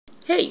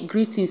Hey,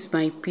 greetings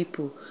my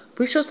people.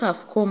 Precious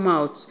have come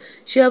out.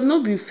 She have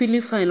not been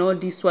feeling fine all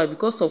this while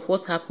because of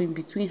what happened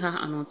between her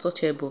and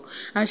Untouchable.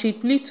 And she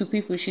plead to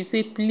people. She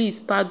said,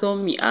 please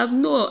pardon me. I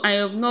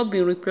have not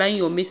been replying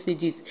your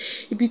messages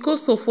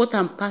because of what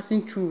I'm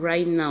passing through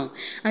right now.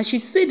 And she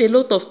said a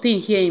lot of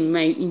things here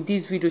in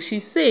this video. She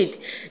said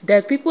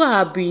that people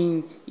have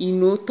been,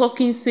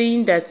 talking,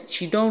 saying that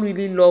she don't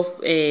really love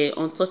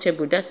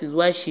Untouchable. That is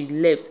why she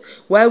left.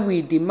 Why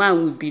will the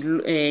man will be,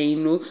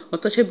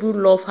 Untouchable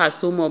love her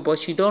so much, but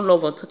she don't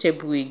love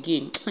Untouchable again.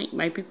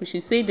 My people,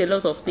 she said a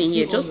lot of things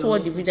here. Just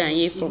watch the video and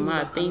hear from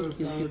her. Thank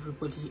you.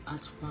 Everybody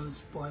at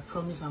once, but I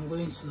promise I'm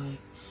going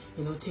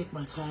to take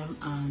my time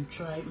and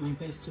try my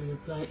best to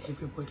reply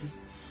everybody.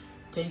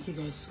 Thank you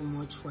guys so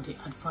much for the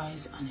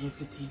advice and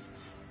everything.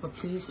 But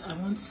please, I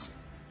want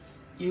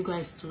you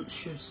guys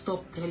should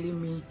stop telling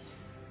me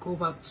go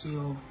back to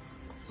your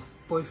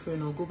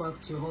boyfriend or go back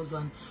to your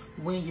husband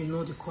when you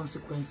know the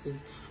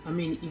consequences. I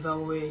mean, if I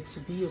were to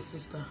be your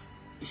sister,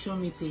 you show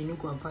me to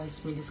go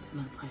advise me this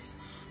kind of advice.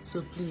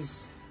 So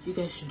please, you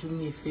guys should do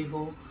me a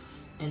favor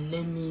and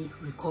let me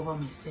recover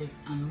myself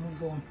and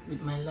move on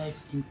with my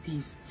life in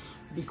peace.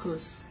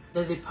 Because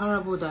there's a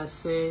parable that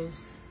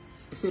says,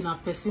 a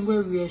person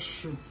where wear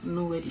shoe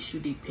know where the shoe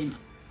they pain.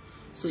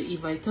 So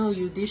if I tell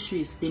you this shoe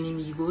is paining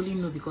me, you go only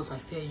know because I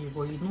tell you,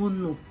 but you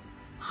don't know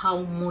how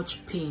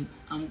much pain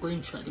I'm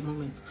going through at the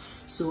moment.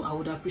 So I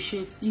would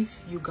appreciate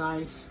if you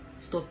guys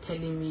stop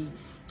telling me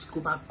to go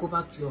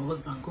back to your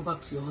husband, go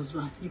back to your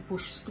husband. You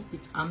push, stop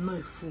it. I'm not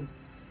a fool.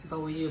 If I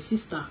were your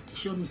sister, I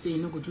should me say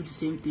go do the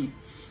same thing.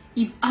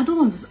 If I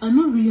don't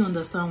really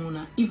understand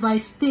Una. If I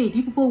stayed,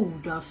 people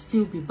would have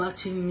still be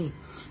batching me,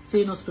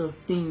 saying all sort of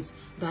things.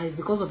 That is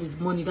because of his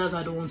money, that's why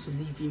I don't want to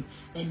leave him.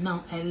 And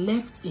now I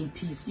left in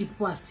peace.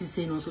 People are still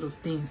saying all sort of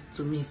things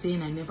to me,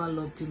 saying I never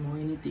loved him or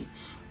anything.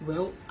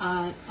 Well,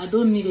 I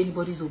don't need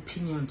anybody's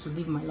opinion to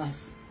live my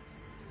life.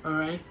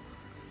 Alright?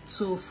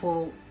 So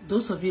for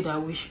those of you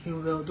that wish me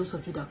well, those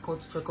of you that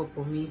called to check up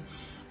on me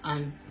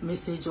and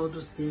message all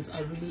those things,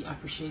 I really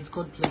appreciate.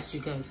 God bless you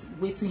guys.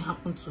 Waiting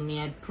happened to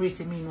me, I pray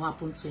it may not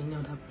happen to any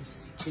other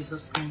person. In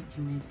Jesus' name,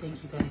 amen.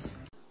 Thank you guys.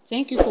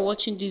 Thank you for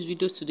watching this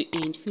video to the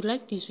end. If you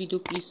like this video,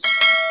 please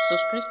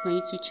subscribe to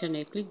my YouTube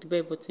channel, click the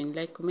bell button,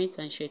 like, comment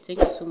and share. Thank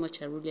you so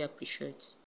much. I really appreciate it.